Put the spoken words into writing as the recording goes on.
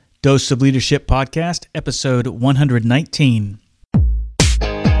Dose of Leadership Podcast, episode 119.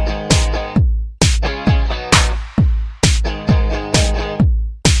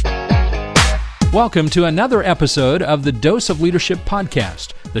 Welcome to another episode of the Dose of Leadership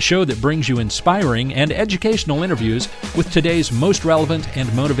Podcast, the show that brings you inspiring and educational interviews with today's most relevant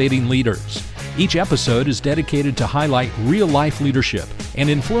and motivating leaders. Each episode is dedicated to highlight real-life leadership and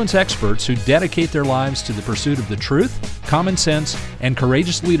influence experts who dedicate their lives to the pursuit of the truth, common sense, and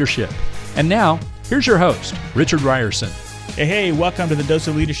courageous leadership. And now, here's your host, Richard Ryerson. Hey, welcome to the Dose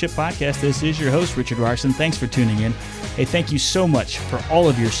of Leadership Podcast. This is your host, Richard Ryerson. Thanks for tuning in. Hey, thank you so much for all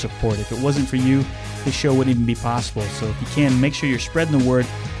of your support. If it wasn't for you, this show wouldn't even be possible. So if you can, make sure you're spreading the word.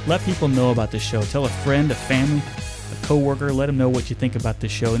 Let people know about this show. Tell a friend, a family, a coworker. Let them know what you think about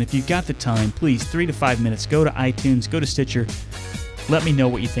this show. And if you've got the time, please, 3 to 5 minutes, go to iTunes, go to Stitcher. Let me know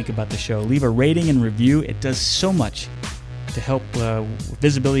what you think about the show. Leave a rating and review. It does so much to help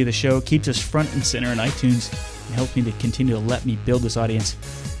visibility of the show, keeps us front and center in iTunes, and helps me to continue to let me build this audience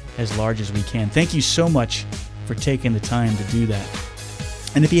as large as we can. Thank you so much for taking the time to do that.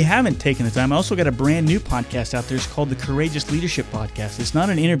 And if you haven't taken the time, I also got a brand new podcast out there. It's called the Courageous Leadership Podcast. It's not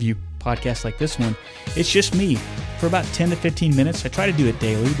an interview podcast like this one. It's just me for about 10 to 15 minutes. I try to do it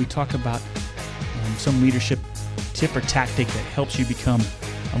daily. We talk about some leadership tip or tactic that helps you become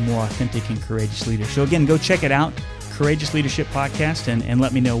a more authentic and courageous leader. So again, go check it out, Courageous Leadership Podcast, and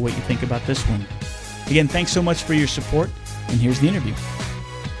let me know what you think about this one. Again, thanks so much for your support, and here's the interview.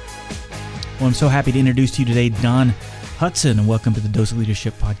 Well, I'm so happy to introduce to you today Don Hudson, and welcome to the Dose of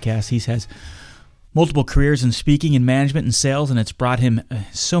Leadership Podcast. He has multiple careers in speaking and management and sales, and it's brought him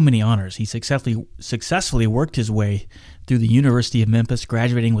so many honors. He successfully worked his way through the University of Memphis,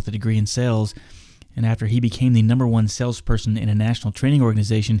 graduating with a degree in sales, and after he became the #1 salesperson in a national training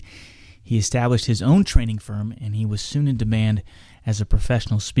organization, he established his own training firm, and he was soon in demand as a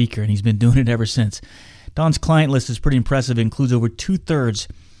professional speaker, and he's been doing it ever since. Don's client list is pretty impressive. It includes over 2/3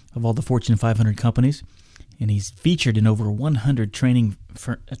 of all the Fortune 500 companies, and he's featured in over 100 training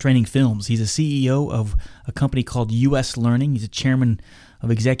films. He's a CEO of a company called U.S. Learning. He's a chairman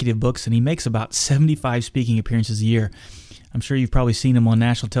of Executive Books, and he makes about 75 speaking appearances a year. I'm sure you've probably seen him on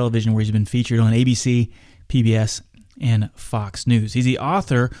national television where he's been featured on ABC, PBS, and Fox News. He's the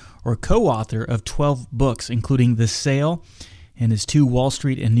author or co-author of 12 books, including The Sale and his 2 Wall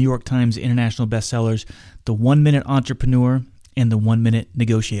Street and New York Times international bestsellers, The 1-Minute Entrepreneur and The 1-Minute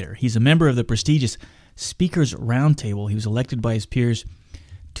Negotiator. He's a member of the prestigious Speakers Roundtable. He was elected by his peers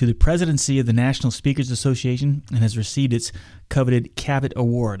to the presidency of the National Speakers Association and has received its coveted Cavett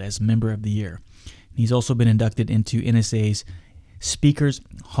Award as Member of the Year. He's also been inducted into NSA's Speakers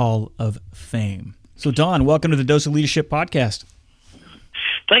Hall of Fame. So, Don, welcome to the Dose of Leadership Podcast.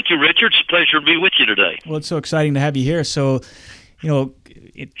 Thank you, Richard. It's a pleasure to be with you today. Well, it's so exciting to have you here. So,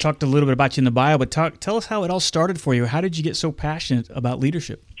 it talked a little bit about you in the bio, but tell us how it all started for you. How did you get so passionate about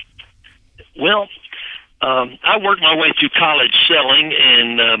leadership? Well, I worked my way through college selling,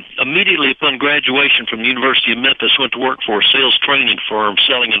 and immediately upon graduation from the University of Memphis, went to work for a sales training firm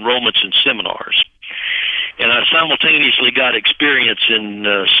selling enrollments and seminars. And I simultaneously got experience in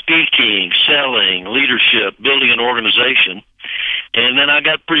speaking, selling, leadership, building an organization. And then I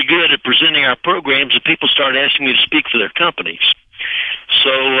got pretty good at presenting our programs, and people started asking me to speak for their companies.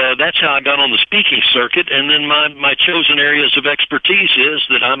 So that's how I got on the speaking circuit. And then my chosen areas of expertise is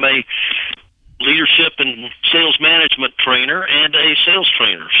that I'm a leadership and sales management trainer and a sales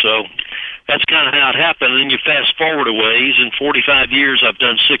trainer. So that's kind of how it happened. And then you fast forward a ways. In 45 years, I've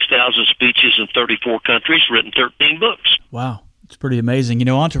done 6,000 speeches in 34 countries, written 13 books. Wow. It's pretty amazing.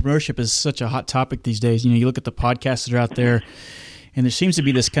 Entrepreneurship is such a hot topic these days. You look at the podcasts that are out there, and there seems to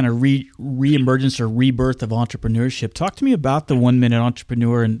be this kind of re-emergence or rebirth of entrepreneurship. Talk to me about the 1-Minute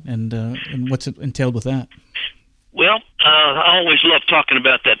Entrepreneur and what's entailed with that. Well, I always love talking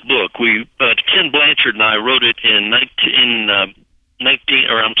about that book. Ken Blanchard and I wrote it in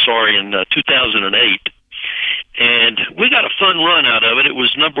 2008. And we got a fun run out of it. It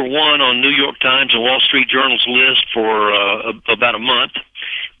was #1 on New York Times and Wall Street Journal's list for about a month.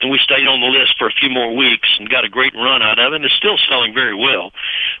 And we stayed on the list for a few more weeks and got a great run out of it, and it's still selling very well.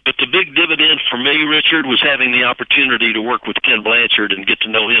 But the big dividend for me, Richard, was having the opportunity to work with Ken Blanchard and get to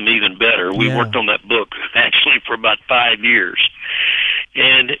know him even better. We worked on that book actually for about 5 years.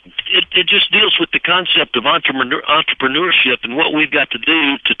 And it just deals with the concept of entrepreneurship and what we've got to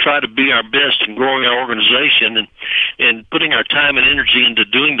do to try to be our best in growing our organization and putting our time and energy into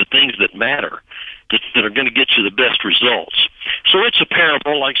doing the things that matter, that are going to get you the best results. So it's a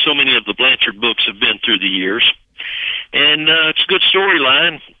parable, like so many of the Blanchard books have been through the years. And it's a good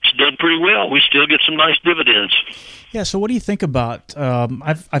storyline. It's done pretty well. We still get some nice dividends. Yeah, so what do you think about,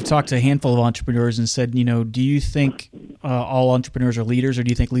 I've talked to a handful of entrepreneurs and said, do you think all entrepreneurs are leaders, or do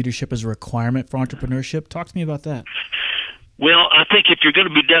you think leadership is a requirement for entrepreneurship? Talk to me about that. Well, I think if you're going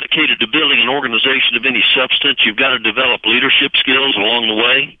to be dedicated to building an organization of any substance, you've got to develop leadership skills along the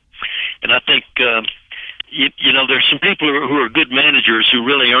way. And I think, there's some people who are good managers who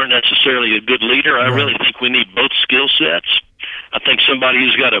really aren't necessarily a good leader. I really think we need both skill sets. I think somebody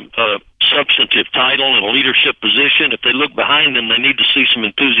who's got a substantive title and a leadership position, if they look behind them, they need to see some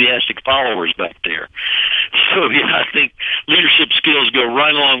enthusiastic followers back there. So, I think leadership skills go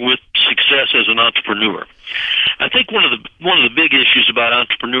right along with success as an entrepreneur. I think one of the big issues about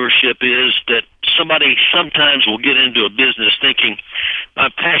entrepreneurship is that somebody sometimes will get into a business thinking,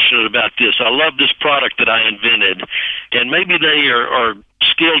 I'm passionate about this. I love this product that I invented. And maybe they are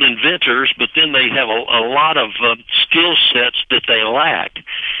skilled inventors, but then they have a lot of skill sets that they lack.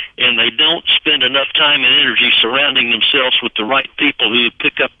 And they don't spend enough time and energy surrounding themselves with the right people who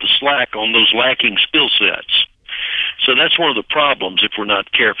pick up the slack on those lacking skill sets. So that's one of the problems, if we're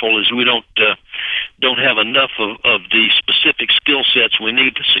not careful, is we don't have enough of the specific skill sets we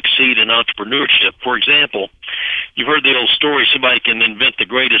need to succeed in entrepreneurship. For example, you've heard the old story, somebody can invent the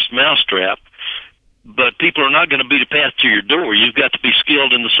greatest mousetrap, but people are not going to be the path to your door. You've got to be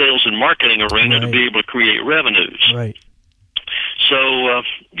skilled in the sales and marketing arena to be able to create revenues. Right. So,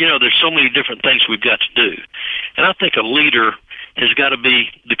 there's so many different things we've got to do. And I think a leader has got to be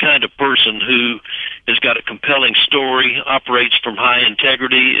the kind of person who has got a compelling story, operates from high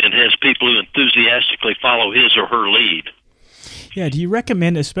integrity, and has people who enthusiastically follow his or her lead. Yeah, do you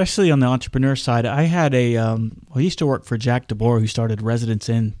recommend, especially on the entrepreneur side, I had I used to work for Jack DeBoer, who started Residence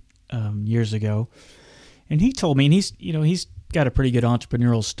Inn years ago, and he told me, and he's got a pretty good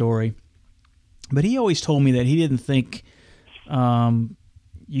entrepreneurial story, but he always told me that he didn't think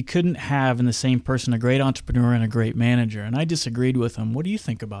you couldn't have in the same person a great entrepreneur and a great manager, and I disagreed with him. What do you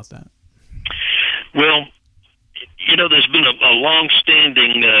think about that? Well, there's been a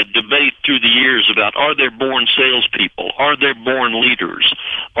long-standing debate through the years about, are there born salespeople? Are there born leaders?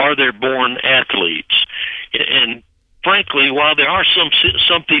 Are there born athletes? And frankly, while there are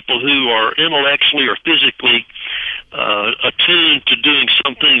some people who are intellectually or physically attuned to doing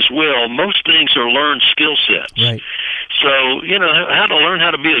some things well, most things are learned skill sets. Right. So, how to learn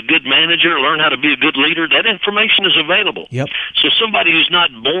how to be a good manager, learn how to be a good leader, that information is available. Yep. So somebody who's not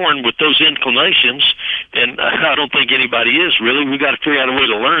born with those inclinations, and I don't think anybody is really, we've got to figure out a way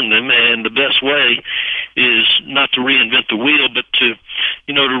to learn them, and the best way is not to reinvent the wheel, but to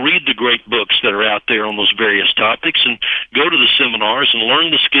read the great books that are out there on those various topics and go to the seminars and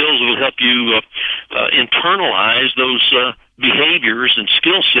learn the skills that will help you internalize those behaviors and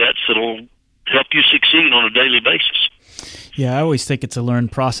skill sets that will help you succeed on a daily basis. Yeah, I always think it's a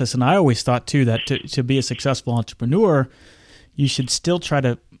learned process, and I always thought, too, that to be a successful entrepreneur, you should still try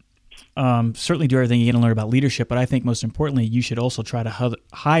to certainly do everything you can to learn about leadership, but I think most importantly, you should also try to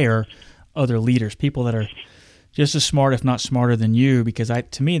hire other leaders, people that are just as smart, if not smarter than you, because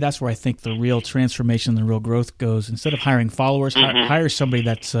to me, that's where I think the real transformation and the real growth goes. Instead of hiring followers, hire somebody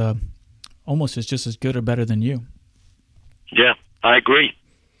that's almost just as good or better than you. Yeah, I agree.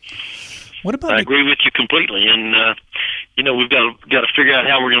 What about? I agree with you completely, and we've got to figure out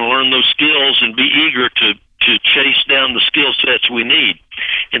how we're going to learn those skills and be eager to chase down the skill sets we need.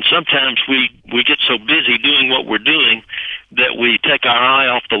 And sometimes we get so busy doing what we're doing that we take our eye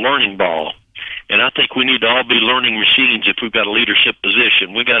off the learning ball. And I think we need to all be learning machines if we've got a leadership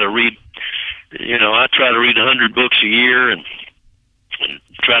position. We got to read. I try to read 100 books a year and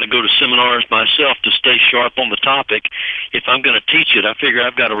try to go to seminars myself to stay sharp on the topic. If I'm going to teach it, I figure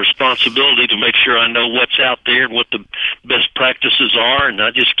I've got a responsibility to make sure I know what's out there and what the best practices are, and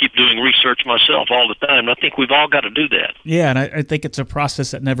I just keep doing research myself all the time. I think we've all got to do that. Yeah, and I think it's a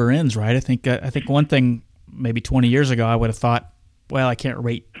process that never ends, right? I think one thing maybe 20 years ago I would have thought, well, I can't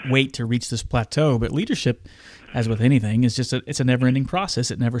wait to reach this plateau, but leadership, as with anything, is just it's a never-ending process.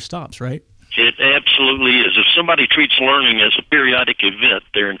 It never stops, right? It absolutely is. If somebody treats learning as a periodic event,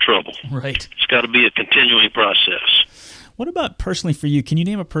 they're in trouble. Right. It's got to be a continuing process. What about personally for you? Can you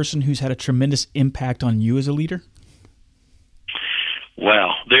name a person who's had a tremendous impact on you as a leader?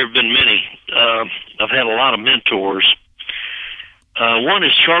 Wow, there have been many. I've had a lot of mentors. One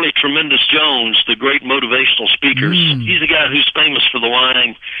is Charlie Tremendous Jones, the great motivational speaker. He's a guy who's famous for the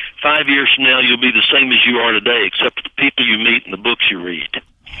line, 5 years from now you'll be the same as you are today, except for the people you meet and the books you read.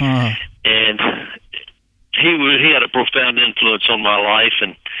 Huh. And he had a profound influence on my life,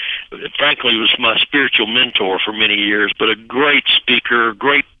 and frankly was my spiritual mentor for many years, but a great speaker,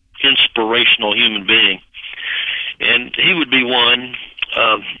 great inspirational human being. And he would be one.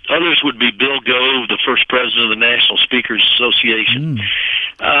 Others would be Bill Gove, the first president of the National Speakers Association.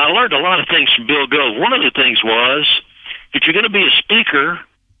 I learned a lot of things from Bill Gove. One of the things was, if you're going to be a speaker,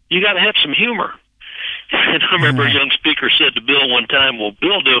 you got to have some humor. And I remember a young speaker said to Bill one time, "Well,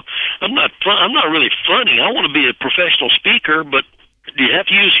 Bill, I'm not really funny. I want to be a professional speaker, but do you have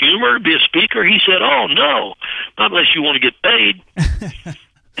to use humor to be a speaker?" He said, "Oh, no, not unless you want to get paid."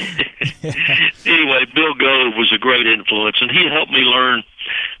 Anyway, Bill Gove was a great influence, and he helped me learn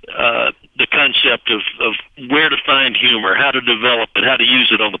the concept of where to find humor, how to develop it, how to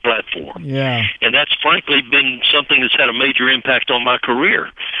use it on the platform. Yeah. And that's frankly been something that's had a major impact on my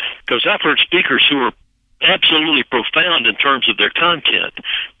career, because I've heard speakers who are absolutely profound in terms of their content,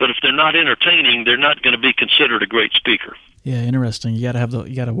 but if they're not entertaining, they're not going to be considered a great speaker. Yeah, interesting. You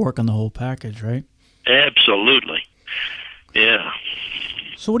got to work on the whole package, right? Absolutely. Yeah.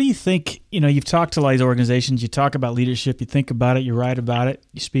 So what do you think, you've talked to a lot of these organizations, you talk about leadership, you think about it, you write about it,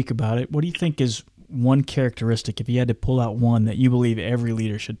 you speak about it. What do you think is one characteristic, if you had to pull out one, that you believe every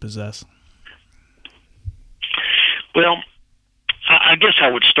leader should possess? Well, I guess I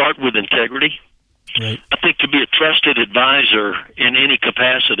would start with integrity. Right. I think to be a trusted advisor in any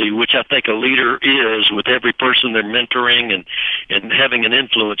capacity, which I think a leader is with every person they're mentoring and having an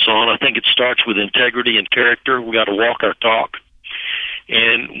influence on, I think it starts with integrity and character. We got to walk our talk.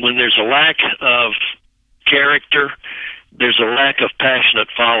 And when there's a lack of character, there's a lack of passionate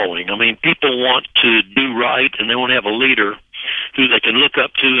following. I mean, people want to do right, and they want to have a leader who they can look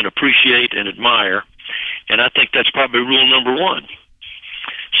up to and appreciate and admire. And I think that's probably rule number one.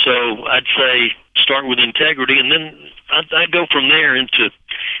 So I'd say start with integrity, and then I'd go from there into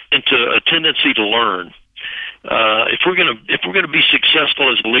a tendency to learn. If we're gonna be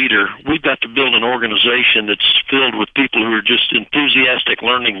successful as a leader, we've got to build an organization that's filled with people who are just enthusiastic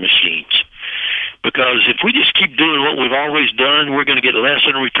learning machines. Because if we just keep doing what we've always done, we're going to get less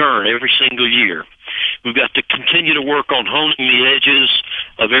in return every single year. We've got to continue to work on honing the edges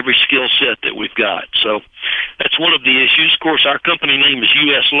of every skill set that we've got. So that's one of the issues. Of course, our company name is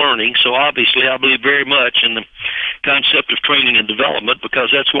U.S. Learning, so obviously I believe very much in the concept of training and development,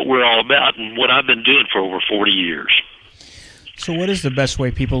 because that's what we're all about and what I've been doing for over 40 years. So what is the best way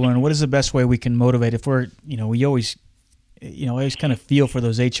people learn? What is the best way we can motivate? If we're, we always... I always kind of feel for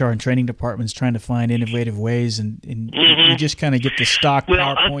those HR and training departments trying to find innovative ways, and you just kind of get the stock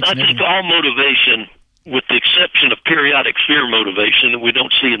PowerPoints. I think all motivation, with the exception of periodic fear motivation that we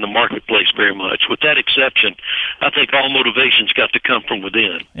don't see in the marketplace very much, with that exception, I think all motivation's got to come from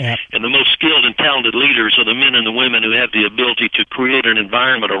within. Yeah. And the most skilled and talented leaders are the men and the women who have the ability to create an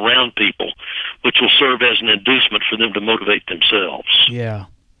environment around people which will serve as an inducement for them to motivate themselves. Yeah.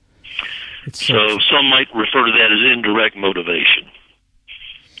 So some might refer to that as indirect motivation.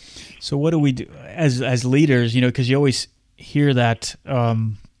 So what do we do as leaders, because you always hear that,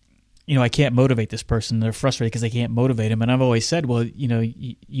 I can't motivate this person. They're frustrated because they can't motivate them. And I've always said, well,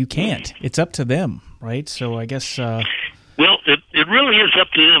 you can't. It's up to them, right? So I guess... Well, it really is up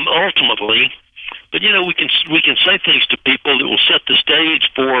to them ultimately. But, we can say things to people that will set the stage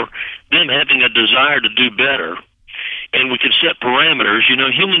for them having a desire to do better. And we can set parameters.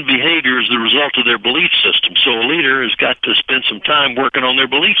 Human behavior is the result of their belief system. So a leader has got to spend some time working on their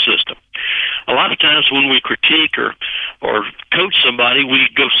belief system. A lot of times when we critique or coach somebody, we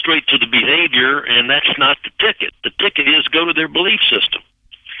go straight to the behavior, and that's not the ticket. The ticket is go to their belief system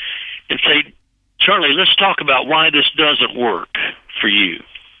and say, Charlie, let's talk about why this doesn't work for you.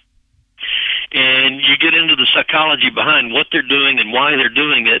 And you get into the psychology behind what they're doing and why they're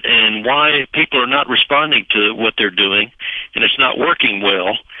doing it and why people are not responding to what they're doing and it's not working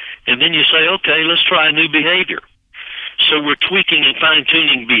well. And then you say, okay, let's try a new behavior. So we're tweaking and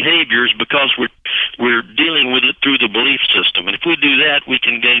fine-tuning behaviors because we're dealing with it through the belief system. And if we do that, we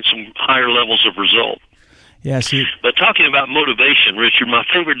can gain some higher levels of result. Yeah, But talking about motivation, Richard, my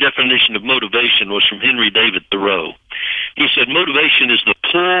favorite definition of motivation was from Henry David Thoreau. He said, motivation is the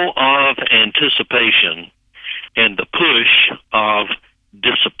pull of anticipation and the push of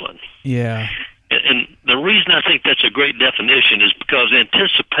discipline. Yeah. And the reason I think that's a great definition is because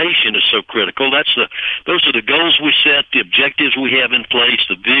anticipation is so critical. Those are the goals we set, the objectives we have in place,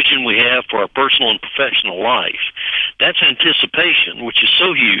 the vision we have for our personal and professional life. That's anticipation, which is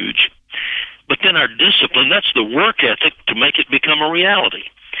so huge. But then our discipline, that's the work ethic to make it become a reality.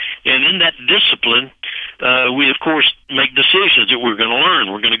 And in that discipline, we, of course, make decisions that we're going to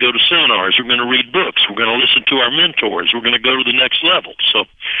learn. We're going to go to seminars. We're going to read books. We're going to listen to our mentors. We're going to go to the next level. So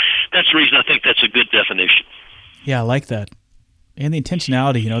that's the reason I think that's a good definition. Yeah, I like that. And the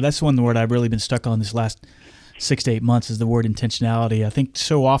intentionality, that's one word I've really been stuck on this last 6 to 8 months is the word intentionality. I think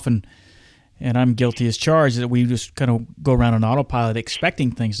so often And I'm guilty as charged that we just kind of go around on autopilot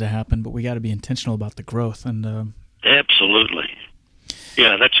expecting things to happen, but we got to be intentional about the growth. And absolutely.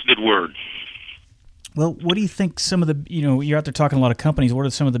 Yeah, that's a good word. Well, what do you think some of the, you're out there talking to a lot of companies, what are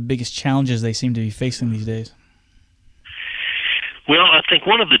some of the biggest challenges they seem to be facing these days? Well, I think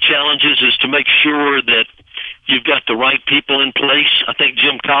one of the challenges is to make sure that you've got the right people in place. I think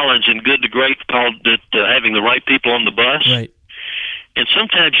Jim Collins in Good to Great called it having the right people on the bus. Right. And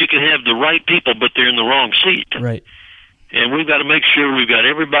sometimes you can have the right people, but they're in the wrong seat. Right. And we've got to make sure we've got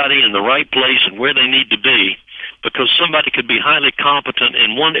everybody in the right place and where they need to be, because somebody could be highly competent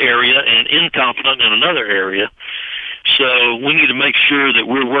in one area and incompetent in another area. So we need to make sure that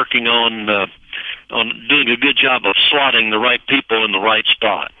we're working on doing a good job of slotting the right people in the right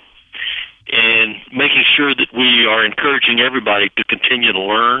spot, and making sure that we are encouraging everybody to continue to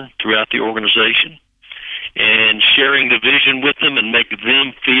learn throughout the organization, and sharing the vision with them and make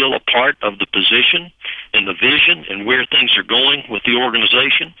them feel a part of the position and the vision and where things are going with the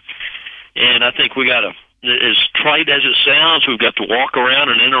organization. And I think we got to, as trite as it sounds, we've got to walk around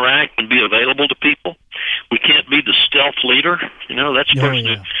and interact and be available to people. We can't be the stealth leader. That's the person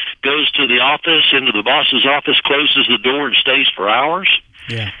who goes to the office, into the boss's office, closes the door, and stays for hours.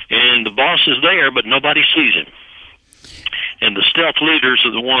 Yeah. And the boss is there, but nobody sees him. And the stealth leaders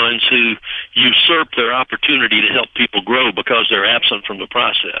are the ones who usurp their opportunity to help people grow because they're absent from the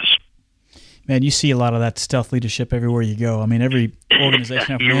process. Man, you see a lot of that stealth leadership everywhere you go. I mean, every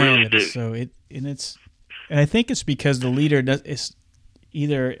organization I've really do. So and I think it's because the leader is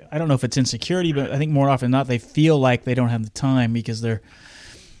either, I don't know if it's insecurity, but I think more often than not they feel like they don't have the time because they're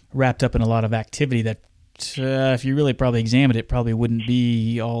wrapped up in a lot of activity that, if you really probably examined it, probably wouldn't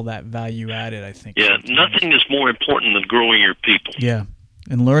be all that value added, I think. Yeah, nothing is more important than growing your people. Yeah,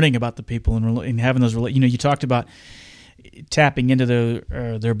 and learning about the people and having those, you talked about tapping into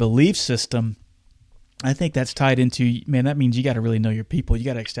their belief system. I think that's tied into, man, that means you got to really know your people. You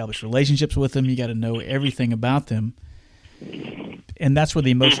got to establish relationships with them. You got to know everything about them. And that's where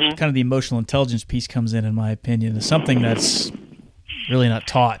the kind of the emotional intelligence piece comes in my opinion. It's something that's really not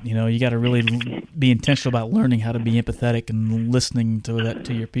taught. You got to really be intentional about learning how to be empathetic and listening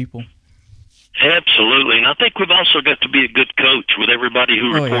to your people. Absolutely. And I think we've also got to be a good coach with everybody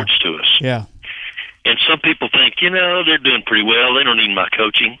who reports to us. Yeah. And some people think, they're doing pretty well. They don't need my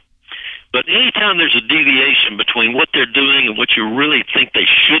coaching. But anytime there's a deviation between what they're doing and what you really think they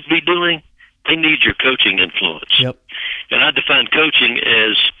should be doing, they need your coaching influence. Yep. And I define coaching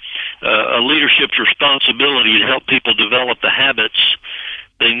as a leadership's responsibility to help people develop the habits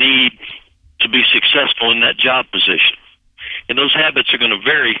they need to be successful in that job position. And those habits are going to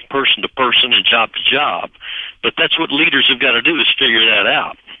vary person to person and job to job. But that's what leaders have got to do, is figure that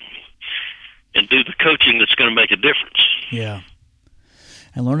out and do the coaching that's going to make a difference. Yeah.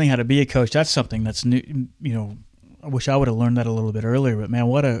 And learning how to be a coach, that's something that's new. I wish I would have learned that a little bit earlier, but man,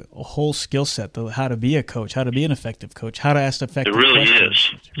 what a whole skill set, though, how to be a coach, how to be an effective coach, how to ask effective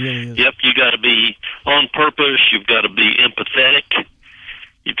questions. It really is. Yep, you got to be on purpose, you've got to be empathetic,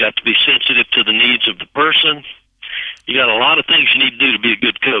 you've got to be sensitive to the needs of the person. You got a lot of things you need to do to be a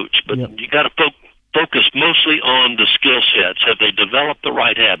good coach, but you got to focus mostly on the skill sets. Have they developed the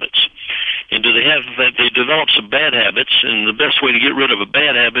right habits? And have they developed some bad habits? And the best way to get rid of a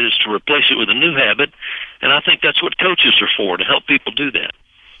bad habit is to replace it with a new habit. And I think that's what coaches are for, to help people do that.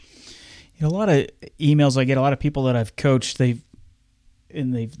 A lot of emails I get, a lot of people that I've coached, they've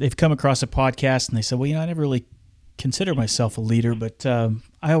come across a podcast and they said, well, I never really consider myself a leader, but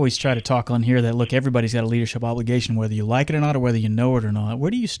I always try to talk on here that, look, everybody's got a leadership obligation, whether you like it or not, or whether you know it or not.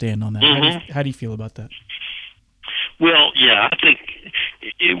 Where do you stand on that? Mm-hmm. How do you feel about that? Well, yeah, I think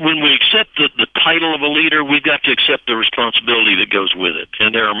when we accept the title of a leader, we've got to accept the responsibility that goes with it,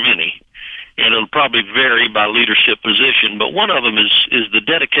 and there are many. And it'll probably vary by leadership position, but one of them is the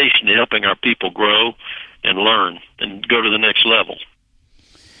dedication to helping our people grow and learn and go to the next level.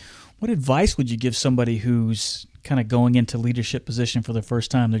 What advice would you give somebody who's kind of going into leadership position for the first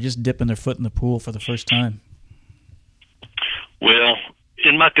time? They're just dipping their foot in the pool for the first time. Well,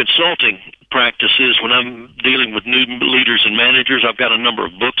 in my consulting practices, when I'm dealing with new leaders and managers, I've got a number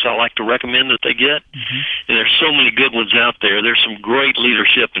of books I like to recommend that they get. Mm-hmm. And there's so many good ones out there. There's some great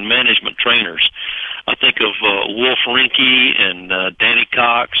leadership and management trainers. I think of Wolf Rinke and Danny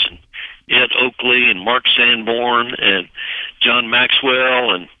Cox and Ed Oakley and Mark Sanborn and John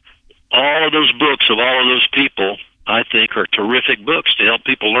Maxwell, and all of those books of all of those people, I think, are terrific books to help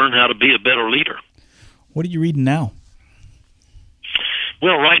people learn how to be a better leader. What are you reading now?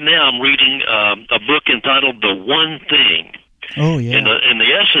 Well, right now I'm reading a book entitled The One Thing. Oh, yeah. And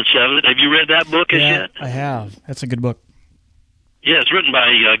the essence of it, have you read that book as yet? I have. That's a good book. Yeah, it's written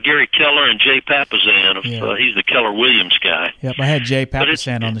by Gary Keller and Jay Papasan. He's the Keller Williams guy. Yep, I had Jay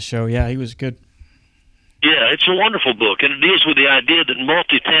Papasan on the show. Yeah, he was good. Yeah, it's a wonderful book, and it deals with the idea that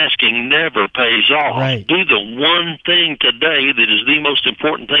multitasking never pays off. Right. Do the one thing today that is the most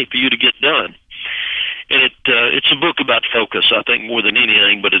important thing for you to get done. And it's a book about focus, I think, more than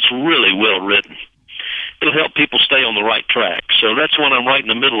anything, but it's really well written. It'll help people stay on the right track. So that's what I'm right in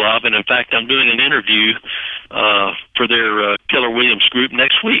the middle of, and in fact, I'm doing an interview for their Keller Williams group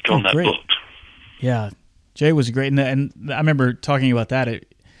next week on that book. Yeah, Jay was great, and I remember talking about that.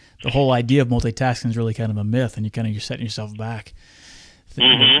 The whole idea of multitasking is really kind of a myth, and you're setting yourself back.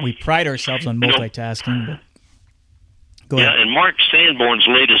 Mm-hmm. We pride ourselves on multitasking. But go ahead. Yeah, and Mark Sanborn's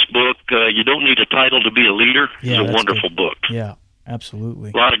latest book, You Don't Need a Title to Be a Leader, is a wonderful book. Yeah, absolutely.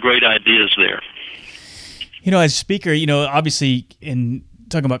 A lot of great ideas there. As a speaker, obviously in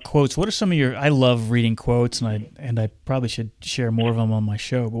talking about quotes, what are some of your? I love reading quotes, and I probably should share more of them on my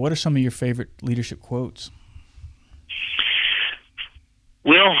show. But what are some of your favorite leadership quotes?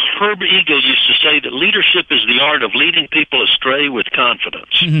 Well, Herb Eagle used to say that leadership is the art of leading people astray with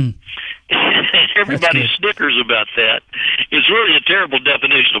confidence. Mm-hmm. Everybody snickers about that. It's really a terrible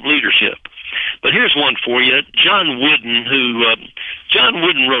definition of leadership. But here's one for you. John Wooden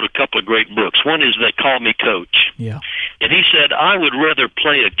wrote a couple of great books. One is They Call Me Coach. Yeah. And he said, I would rather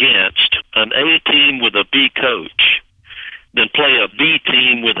play against an A team with a B coach than play a B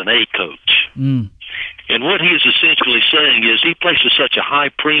team with an A coach. Mm. And what he is essentially saying is he places such a high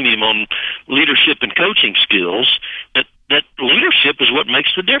premium on leadership and coaching skills that leadership is what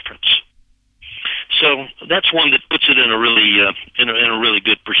makes the difference. So that's one that puts it in a really in a really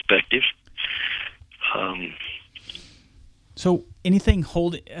good perspective. So anything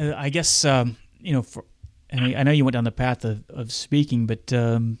I guess and I know you went down the path of speaking, but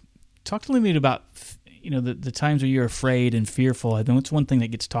talk to me about the times where you're afraid and fearful. I know it's one thing that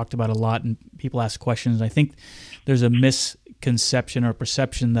gets talked about a lot, and people ask questions. And I think there's a misconception or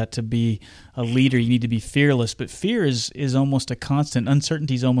perception that to be a leader, you need to be fearless. But fear is almost a constant.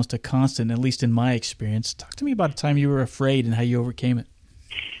 Uncertainty is almost a constant, at least in my experience. Talk to me about a time you were afraid and how you overcame it.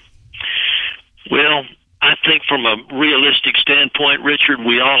 Well, I think from a realistic standpoint, Richard,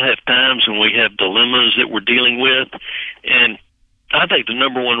 we all have times when we have dilemmas that we're dealing with, and I think the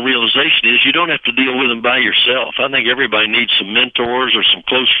number one realization is you don't have to deal with them by yourself. I think everybody needs some mentors or some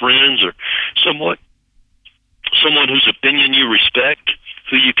close friends or someone whose opinion you respect,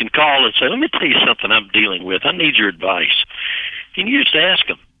 who you can call and say, let me tell you something I'm dealing with. I need your advice. And you just ask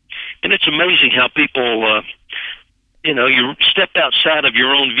them. And it's amazing how people, you step outside of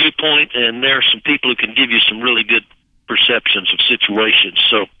your own viewpoint, and there are some people who can give you some really good perceptions of situations.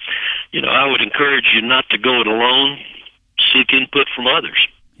 So, I would encourage you not to go it alone. Seek input from others.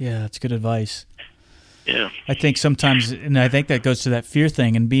 Yeah, that's good advice. Yeah. I think sometimes, and I think that goes to that fear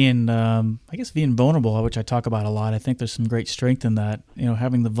thing and being, being vulnerable, which I talk about a lot. I think there's some great strength in that,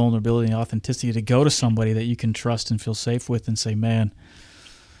 having the vulnerability and authenticity to go to somebody that you can trust and feel safe with and say, man,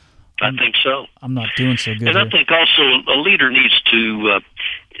 I think so. I'm not doing so good. And here. I think also a leader needs to,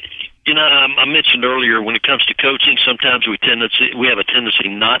 I mentioned earlier when it comes to coaching, sometimes we have a tendency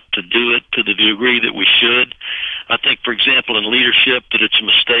not to do it to the degree that we should. I think, for example, in leadership, that it's a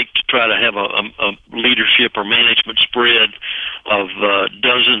mistake to try to have a leadership or management spread of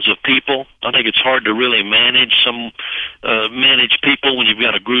dozens of people. I think it's hard to really manage people when you've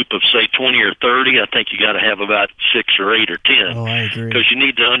got a group of, say, 20 or 30. I think you got to have about 6 or 8 or 10. Oh, I agree. Because you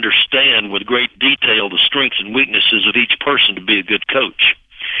need to understand with great detail the strengths and weaknesses of each person to be a good coach.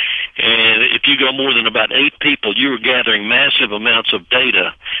 And if you go more than about 8 people, you are gathering massive amounts of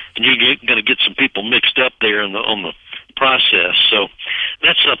data, and you're going to get some people mixed up there on the process. So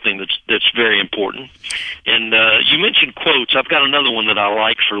that's something that's very important. And you mentioned quotes. I've got another one that I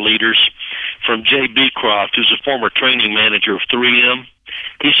like for leaders from Jay Beecroft, who's a former training manager of 3M.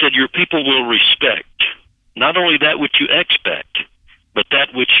 He said, your people will respect not only that which you expect, but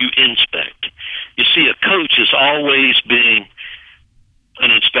that which you inspect. You see, a coach is always being an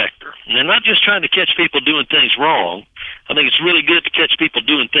inspector. And they're not just trying to catch people doing things wrong. I think it's really good to catch people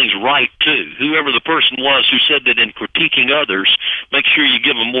doing things right, too. Whoever the person was who said that in critiquing others, make sure you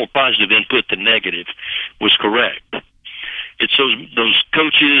give them more positive input than negative, was correct. It's those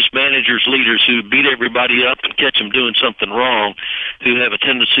coaches, managers, leaders who beat everybody up and catch them doing something wrong, who have a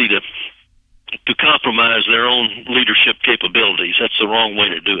tendency to compromise their own leadership capabilities. That's the wrong way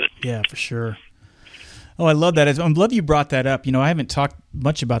to do it. Yeah, for sure. Oh, I love that. I'm glad you brought that up. I haven't talked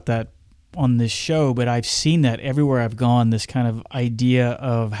much about that on this show, but I've seen that everywhere I've gone, this kind of idea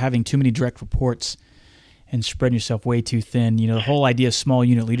of having too many direct reports and spreading yourself way too thin. The whole idea of small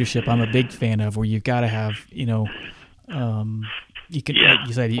unit leadership I'm a big fan of, where you've got to have, You can, Yeah. like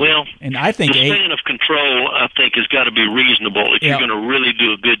you said, Well, and I think the span of control, I think, has got to be reasonable if Yeah. you're going to really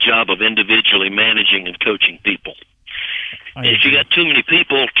do a good job of individually managing and coaching people. If you got too many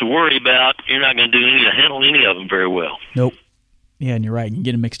people to worry about, you're not going to handle any of them very well. Nope. Yeah, and you're right. You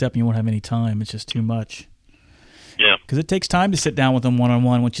get them mixed up and you won't have any time. It's just too much. Yeah. Because it takes time to sit down with them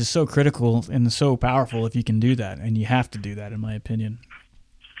one-on-one, which is so critical and so powerful if you can do that. And you have to do that, in my opinion.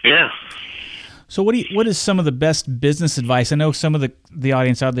 Yeah. So what is some of the best business advice? I know some of the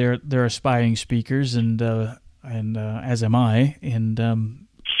audience out there, they're aspiring speakers, and as am I. And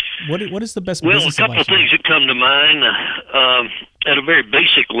what is the best business advice? Well, a couple of things that come to mind at a very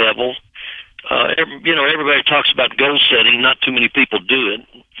basic level. Everybody talks about goal setting. Not too many people do it.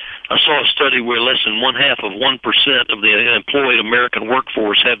 I saw a study where less than 0.5% of the employed American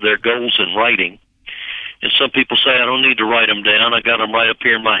workforce have their goals in writing. And some people say, I don't need to write them down. I got them right up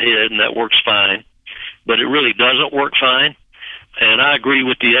here in my head, and that works fine. But it really doesn't work fine. And I agree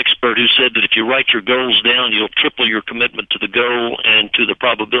with the expert who said that if you write your goals down, you'll triple your commitment to the goal and to the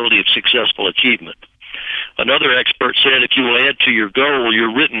probability of successful achievement. Another expert said if you will add to your goal,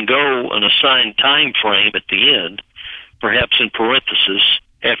 your written goal, an assigned time frame at the end, perhaps in parentheses,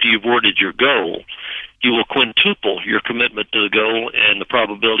 after you've worded your goal, you will quintuple your commitment to the goal and the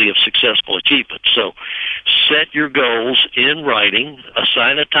probability of successful achievement. So set your goals in writing,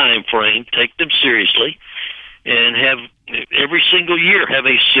 assign a time frame, take them seriously, and have every single year have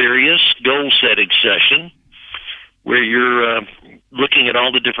a serious goal-setting session where you're looking at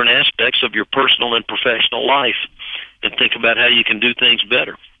all the different aspects of your personal and professional life and think about how you can do things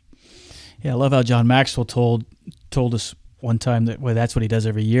better. Yeah, I love how John Maxwell told us one time that that's what he does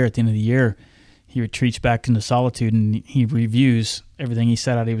every year. At the end of the year, he retreats back into solitude and he reviews everything he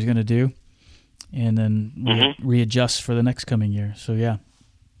set out he was going to do, and then readjusts for the next coming year. So yeah,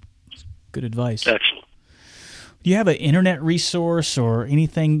 good advice. Excellent. Do you have an internet resource or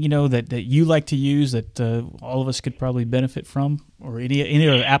anything that you like to use that all of us could probably benefit from, or any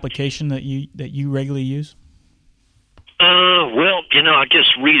other application that you regularly use? Well, I guess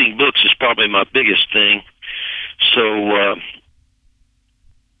reading books is probably my biggest thing. So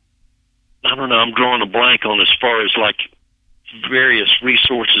I don't know. I'm drawing a blank on as far as like various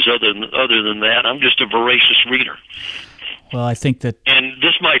resources other than that. I'm just a voracious reader. Well, I think that... And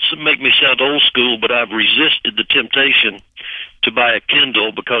this might make me sound old school, but I've resisted the temptation to buy a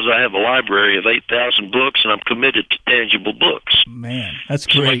Kindle because I have a library of 8,000 books, and I'm committed to tangible books. Man, that's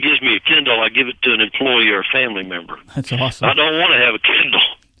great. So if it gives me a Kindle, I give it to an employee or a family member. That's awesome. I don't want to have a Kindle.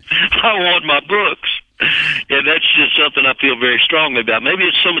 I want my books. And that's just something I feel very strongly about. Maybe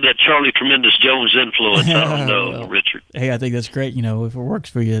it's some of that Charlie Tremendous Jones influence. I don't know, well, Richard. Hey, I think that's great. If it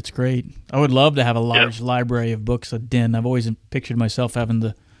works for you, that's great. I would love to have a large library of books, a den. I've always pictured myself having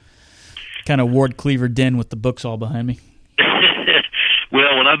the kind of Ward Cleaver den with the books all behind me.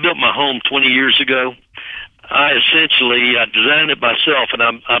 Well, when I built my home 20 years ago, I designed it myself, and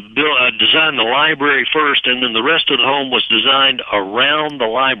I designed the library first, and then the rest of the home was designed around the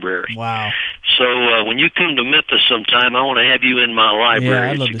library. Wow. So when you come to Memphis sometime, I want to have you in my library.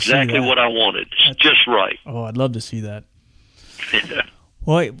 Yeah, I'd love it's to see exactly that. what I wanted. It's just right. Oh, I'd love to see that.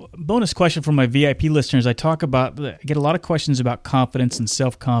 Well, bonus question for my VIP listeners. I get a lot of questions about confidence and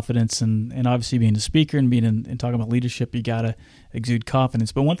self-confidence, and obviously being a speaker and and talking about leadership, you got to exude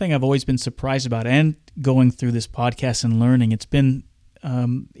confidence. But one thing I've always been surprised about, and going through this podcast and learning, it's been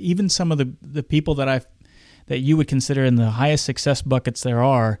even some of the people that you would consider in the highest success buckets there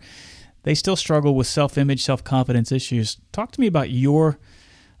are, they still struggle with self-image, self-confidence issues. Talk to me about your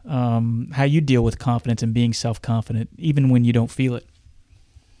how you deal with confidence and being self-confident, even when you don't feel it.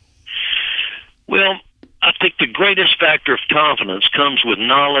 Well, I think the greatest factor of confidence comes with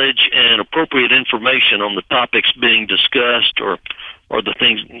knowledge and appropriate information on the topics being discussed or the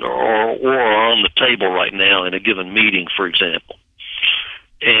things or on the table right now in a given meeting, for example.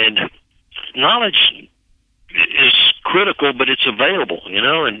 And knowledge is critical, but it's available,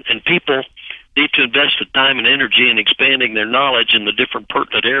 and people need to invest the time and energy in expanding their knowledge in the different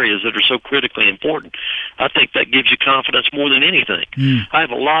pertinent areas that are so critically important. I think that gives you confidence more than anything. I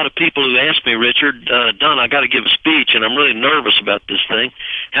have a lot of people who ask me, Richard, Don, I got to give a speech, and I'm really nervous about this thing.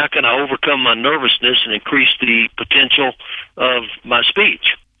 How can I overcome my nervousness and increase the potential of my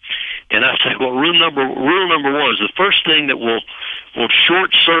speech? And I say, well, rule number one is the first thing that will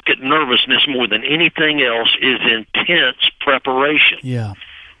short-circuit nervousness more than anything else is intense preparation. Yeah.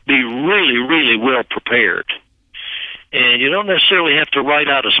 Be really, really well prepared. And you don't necessarily have to write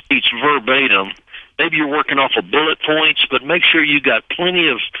out a speech verbatim. Maybe you're working off of bullet points, but make sure you got plenty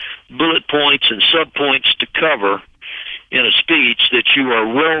of bullet points and subpoints to cover in a speech that you are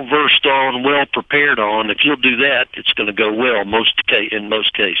well versed on, well prepared on. If you'll do that, it's going to go well in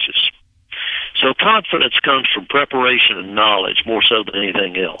most cases. So confidence comes from preparation and knowledge more so than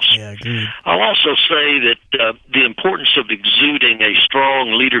anything else. Yeah, agreed. I'll also say that the importance of exuding a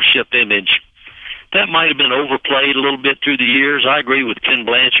strong leadership image, that might have been overplayed a little bit through the years. I agree with Ken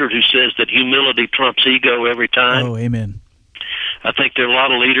Blanchard, who says that humility trumps ego every time. Oh, amen. I think there are a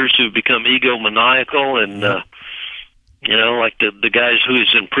lot of leaders who've become egomaniacal and, like the guys who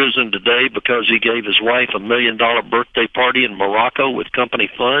is in prison today because he gave his wife $1 million birthday party in Morocco with company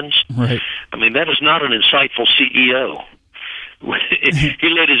funds. Right. I mean, that is not an insightful CEO. He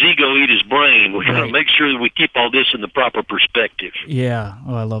let his ego eat his brain. We got to make sure that we keep all this in the proper perspective. Yeah.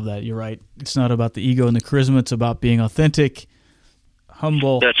 Oh, I love that. You're right. It's not about the ego and the charisma. It's about being authentic,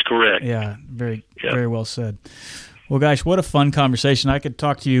 humble. That's correct. Yeah. Very well said. Well, guys, what a fun conversation. I could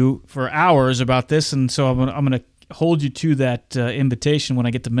talk to you for hours about this, and so I'm going to hold you to that invitation when I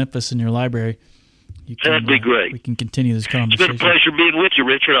get to Memphis in your library. That'd be great. We can continue this conversation. It's been a pleasure being with you,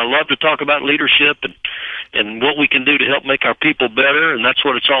 Richard. I love to talk about leadership and what we can do to help make our people better, and that's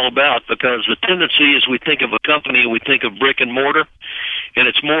what it's all about, because the tendency is we think of a company, we think of brick and mortar, and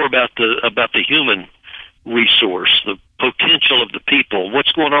it's more about the human resource, the potential of the people,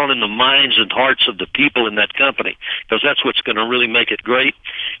 what's going on in the minds and hearts of the people in that company, because that's what's going to really make it great,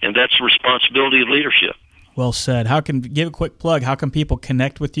 and that's the responsibility of leadership. Well said. Give a quick plug. How can people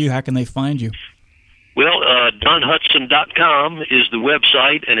connect with you? How can they find you? Well, DonHudson.com is the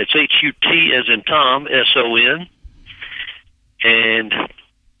website, and it's H-U-T as in Tom, S-O-N, and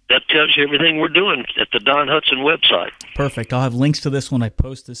that tells you everything we're doing at the Don Hudson website. Perfect. I'll have links to this when I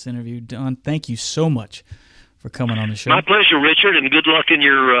post this interview. Don, thank you so much for coming on the show. My pleasure, Richard, and good luck in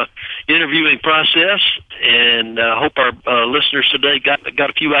your interviewing process, and I hope our listeners today got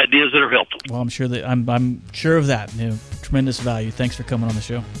a few ideas that are helpful. Well, I'm sure of that. Tremendous value. Thanks for coming on the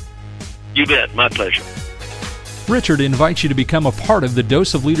show. You bet. My pleasure. Richard invites you to become a part of the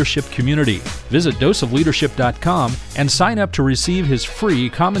Dose of Leadership community. Visit doseofleadership.com and sign up to receive his free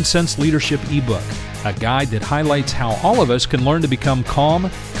Common Sense Leadership ebook, a guide that highlights how all of us can learn to become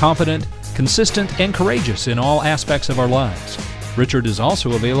calm, confident, consistent, and courageous in all aspects of our lives. Richard is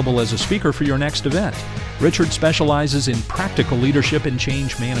also available as a speaker for your next event. Richard specializes in practical leadership and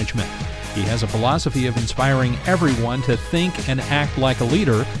change management. He has a philosophy of inspiring everyone to think and act like a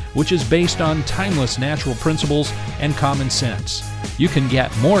leader, which is based on timeless natural principles and common sense. You can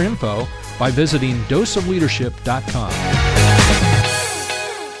get more info by visiting doseofleadership.com.